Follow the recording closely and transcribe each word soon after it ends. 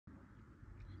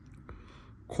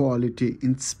quality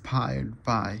inspired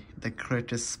by the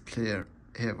greatest player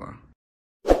ever.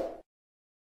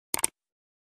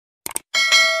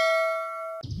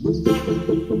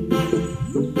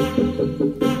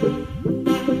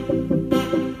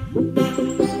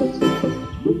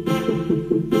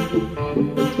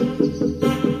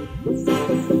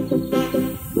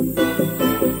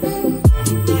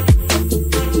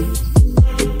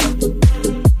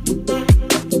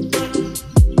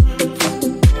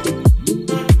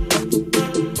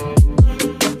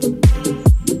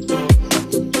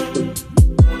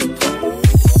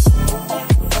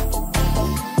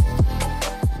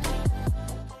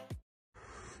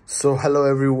 So hello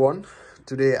everyone,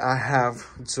 today I have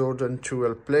Jordan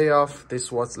 12 playoff.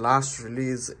 This was last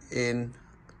release in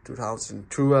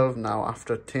 2012. Now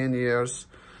after 10 years,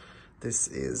 this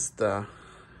is the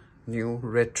new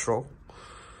retro.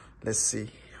 Let's see.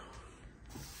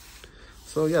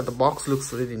 So yeah, the box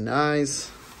looks really nice,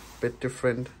 bit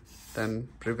different than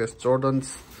previous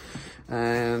Jordans.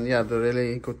 And yeah, the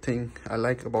really good thing I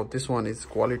like about this one is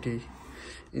quality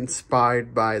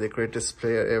inspired by the greatest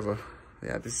player ever.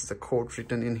 Yeah, this is the quote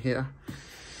written in here.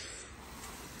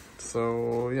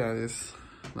 So yeah, this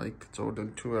like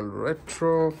Jordan 12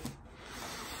 retro.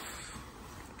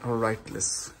 All right,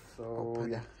 let's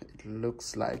open. Yeah, it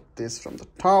looks like this from the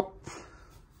top.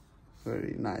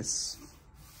 Very nice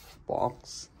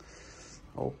box.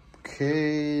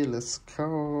 Okay, let's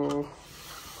go.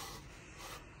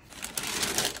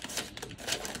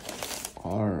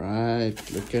 All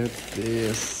right, look at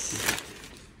this.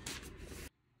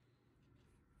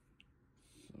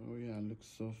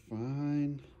 Looks so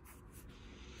fine.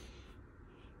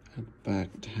 At back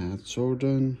it has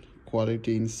Jordan,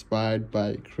 quality inspired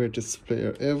by greatest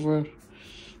player ever,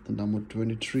 the number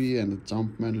 23 and the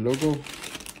Jumpman logo.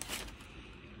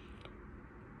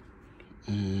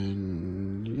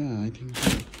 And yeah, I think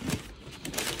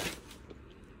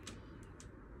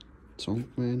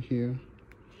Jumpman here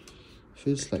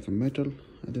feels like a metal.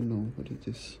 I don't know what it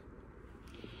is.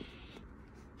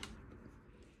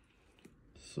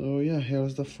 So yeah,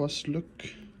 here's the first look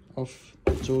of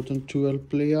Jordan 12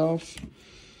 playoff.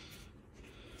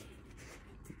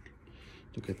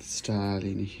 Look at the style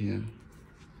in here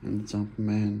and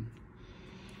Jumpman.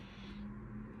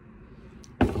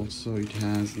 Also it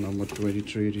has number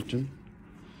 23 written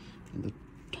in the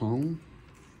tongue,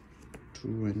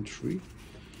 2 and 3.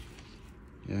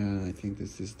 Yeah, I think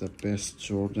this is the best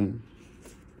Jordan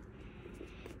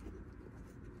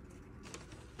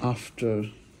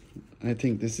after. I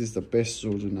think this is the best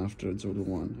Jordan after Jordan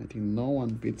 1. I think no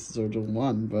one beats Jordan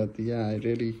 1, but yeah, I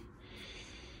really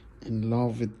in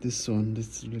love with this one.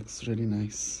 This looks really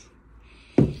nice.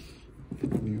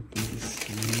 Let me open this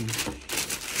one.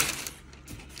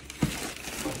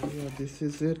 Yeah, this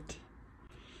is it.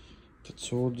 The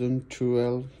Jordan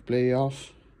 12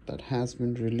 playoff that has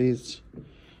been released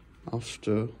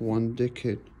after 1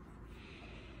 decade.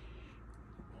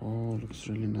 Oh, looks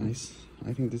really nice.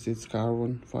 I think this is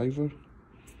carbon fiber,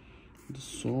 the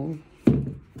sole.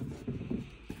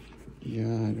 Yeah,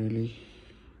 I really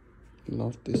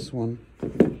love this one.